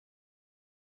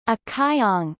A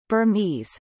Kyaung,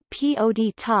 Burmese, Pod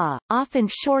ta, often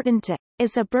shortened to,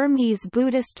 is a Burmese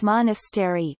Buddhist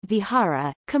monastery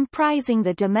vihara, comprising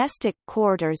the domestic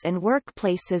quarters and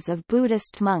workplaces of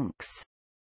Buddhist monks.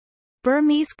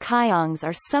 Burmese kyaungs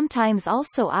are sometimes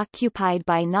also occupied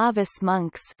by novice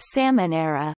monks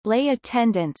samanera, lay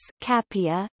attendants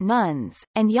kapia, nuns,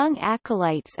 and young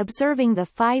acolytes observing the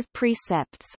 5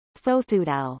 precepts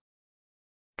Fothudao.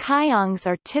 Kyaungs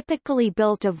are typically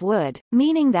built of wood,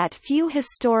 meaning that few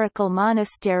historical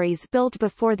monasteries built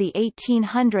before the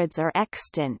 1800s are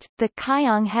extant. The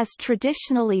kyaung has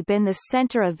traditionally been the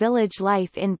center of village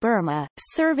life in Burma,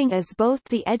 serving as both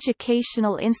the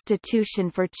educational institution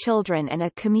for children and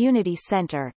a community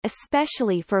center,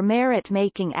 especially for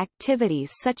merit-making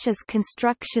activities such as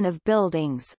construction of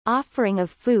buildings, offering of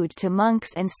food to monks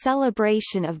and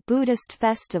celebration of Buddhist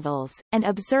festivals, and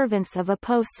observance of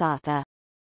Uposatha.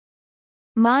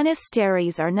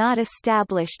 Monasteries are not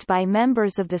established by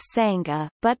members of the Sangha,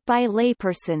 but by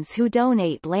laypersons who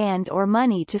donate land or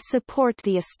money to support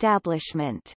the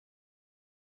establishment.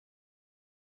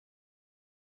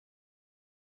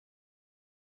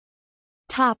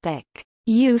 Topic: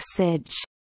 Usage.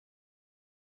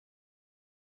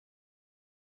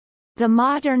 The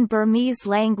modern Burmese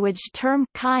language term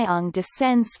kyaung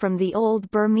descends from the Old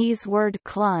Burmese word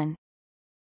klan.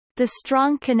 The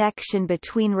strong connection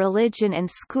between religion and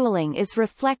schooling is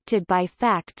reflected by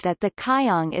fact that the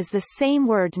kyaung is the same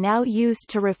word now used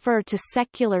to refer to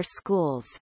secular schools.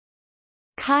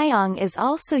 Kyaung is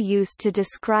also used to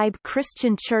describe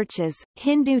Christian churches,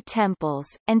 Hindu temples,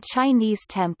 and Chinese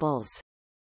temples.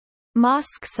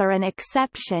 Mosques are an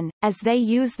exception, as they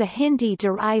use the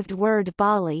Hindi-derived word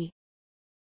Bali.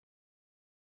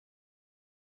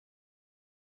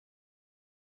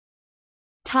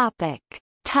 Topic: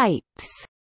 Types.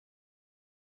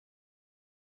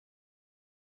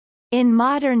 In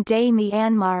modern-day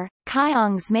Myanmar,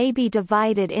 kyaungs may be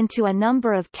divided into a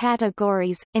number of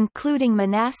categories, including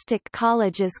monastic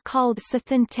colleges called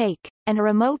Sathantake, and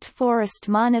remote forest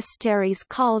monasteries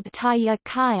called Taya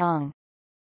Kyaung.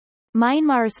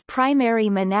 Myanmar's primary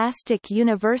monastic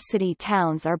university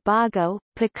towns are Bago,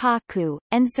 Pakaku,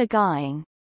 and Sagaing.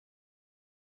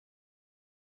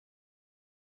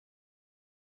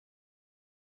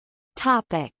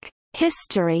 Topic: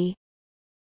 History.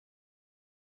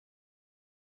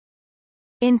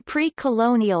 In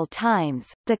pre-colonial times,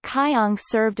 the kyaung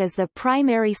served as the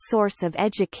primary source of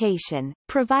education,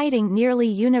 providing nearly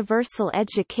universal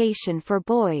education for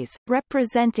boys,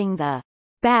 representing the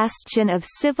bastion of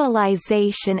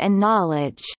civilization and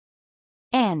knowledge,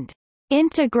 and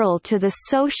integral to the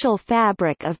social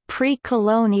fabric of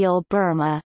pre-colonial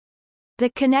Burma. The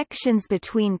connections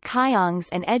between kyaungs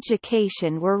and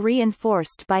education were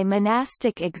reinforced by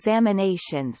monastic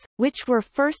examinations, which were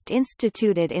first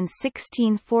instituted in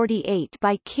 1648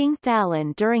 by King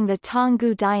Thalan during the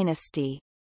Taungoo dynasty.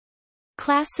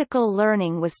 Classical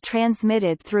learning was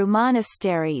transmitted through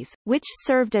monasteries, which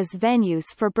served as venues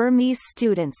for Burmese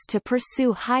students to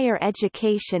pursue higher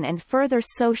education and further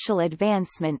social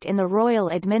advancement in the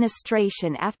royal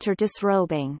administration after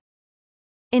disrobing.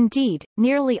 Indeed,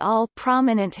 nearly all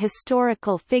prominent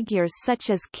historical figures such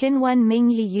as Kinwon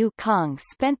Mingyi Yu Kong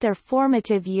spent their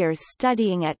formative years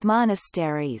studying at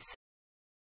monasteries.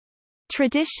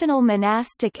 Traditional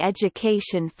monastic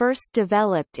education first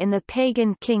developed in the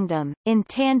pagan kingdom, in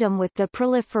tandem with the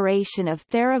proliferation of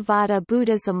Theravada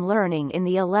Buddhism learning in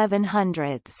the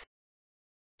 1100s.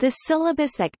 The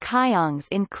syllabus at kyaungs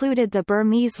included the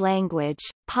Burmese language,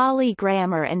 Pali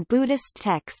grammar and Buddhist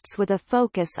texts with a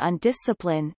focus on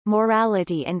discipline,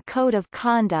 morality and code of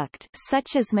conduct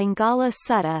such as Mangala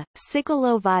Sutta,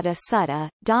 Sigalovada Sutta,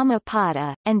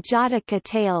 Dhammapada, and Jataka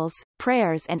tales,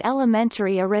 prayers and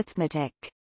elementary arithmetic.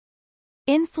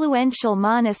 Influential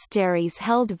monasteries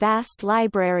held vast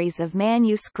libraries of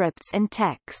manuscripts and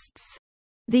texts.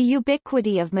 The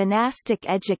ubiquity of monastic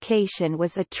education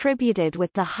was attributed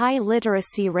with the high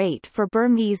literacy rate for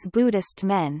Burmese Buddhist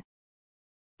men.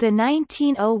 The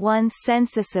 1901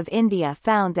 census of India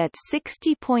found that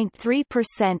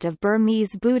 60.3% of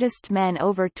Burmese Buddhist men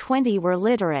over 20 were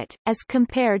literate, as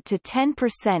compared to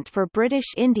 10% for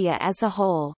British India as a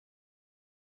whole.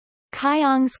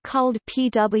 Kyaungs called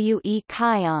Pwe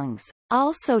Kyaungs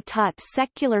also taught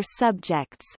secular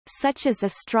subjects, such as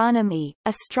astronomy,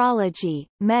 astrology,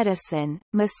 medicine,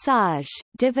 massage,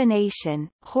 divination,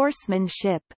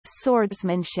 horsemanship,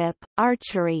 swordsmanship,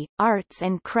 archery, arts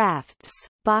and crafts,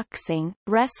 boxing,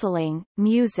 wrestling,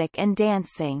 music and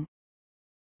dancing.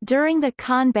 During the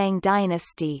Konbaung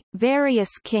dynasty,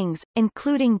 various kings,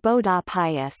 including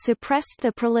Bodapaya, suppressed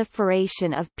the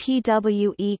proliferation of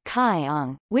Pwe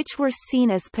Kyaung, which were seen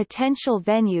as potential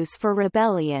venues for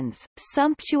rebellions.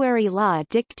 Sumptuary law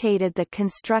dictated the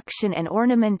construction and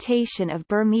ornamentation of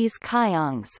Burmese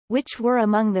kyaungs, which were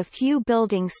among the few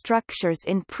building structures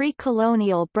in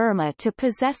pre-colonial Burma to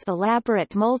possess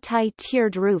elaborate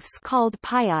multi-tiered roofs called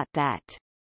pyathat.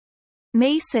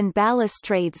 Mason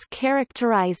balustrades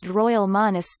characterized royal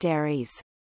monasteries.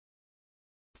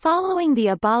 Following the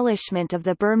abolishment of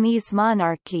the Burmese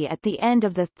monarchy at the end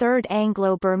of the Third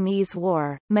Anglo-Burmese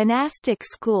War, monastic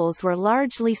schools were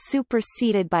largely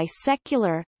superseded by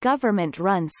secular,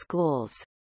 government-run schools.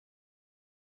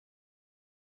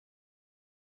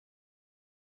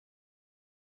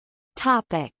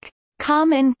 Topic: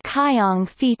 Common Kyaung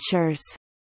features.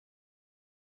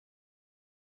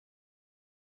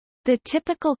 The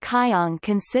typical kyaung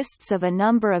consists of a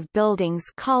number of buildings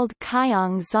called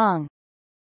kyaung zong.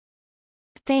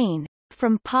 Thane,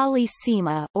 from Pali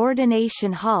Sema,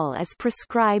 ordination hall as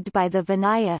prescribed by the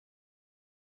Vinaya.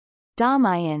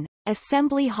 Damayan,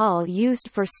 assembly hall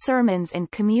used for sermons and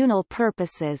communal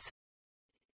purposes.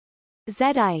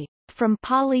 Zedai, from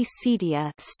Pali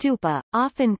Sedia, stupa,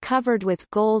 often covered with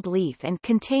gold leaf and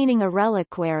containing a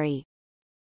reliquary.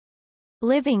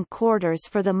 Living quarters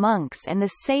for the monks and the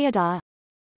Sayadaw.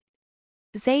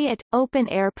 Zayat,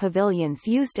 open-air pavilions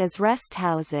used as rest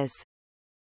houses.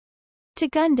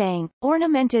 Tagundang,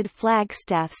 ornamented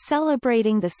flagstaff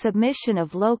celebrating the submission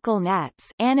of local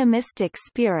nats, animistic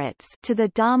spirits, to the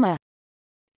Dhamma.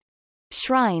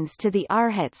 Shrines to the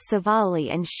Arhats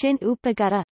Savali and Shin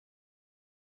Upagata.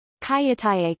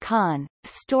 Kayataye Khan,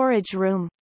 storage room.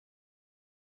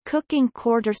 Cooking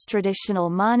quarters. Traditional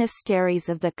monasteries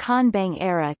of the Konbaung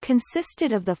era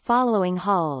consisted of the following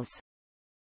halls.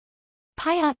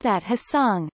 Pyathat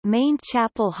Hasang, main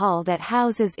chapel hall that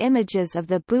houses images of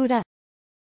the Buddha.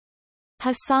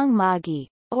 Hasangmagi,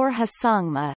 or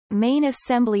Hasangma, main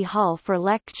assembly hall for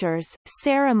lectures,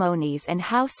 ceremonies and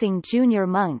housing junior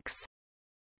monks.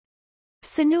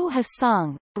 Sanu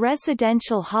Hasang,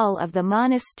 residential hall of the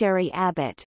monastery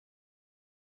abbot.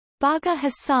 Baga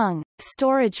Hasang,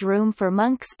 storage room for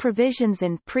monks. Provisions.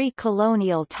 In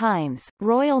pre-colonial times,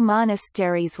 royal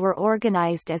monasteries were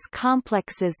organized as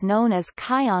complexes known as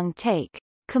Kyaung Take,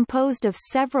 composed of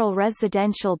several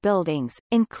residential buildings,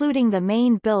 including the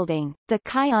main building, the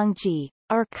Kyaungji,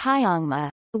 or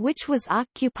Kyaungma, which was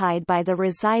occupied by the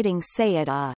residing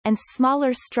Sayadaw, and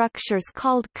smaller structures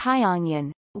called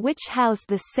Kyaungyan, which housed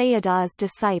the Sayadaw's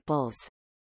disciples.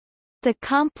 The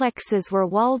complexes were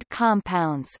walled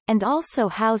compounds, and also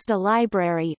housed a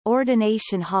library,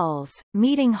 ordination halls,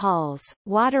 meeting halls,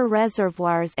 water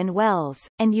reservoirs and wells,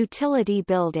 and utility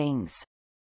buildings.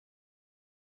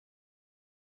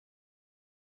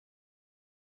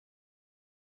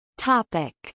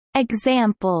 Topic: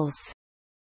 Examples.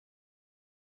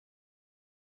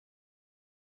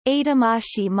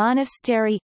 Adamashi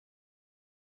Monastery,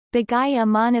 Bagaya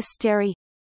Monastery,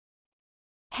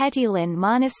 Hetilan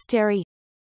Monastery,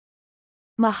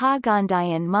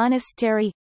 Mahagandayan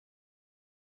Monastery,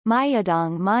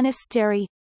 Mayadong Monastery,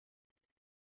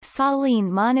 Salin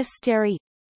Monastery,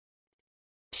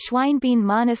 Schweinbein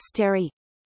Monastery,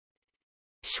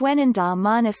 Schwenenda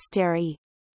Monastery,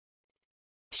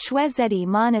 Shwezedi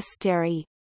Monastery,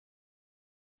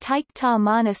 Taikta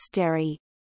Monastery,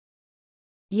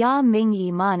 Ya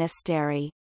Mingyi Monastery.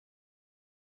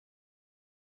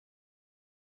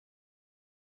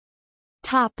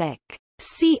 Topic.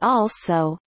 See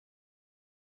also: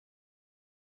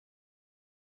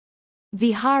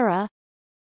 Vihara,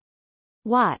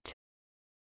 Wat,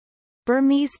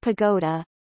 Burmese pagoda,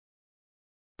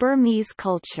 Burmese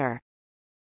culture.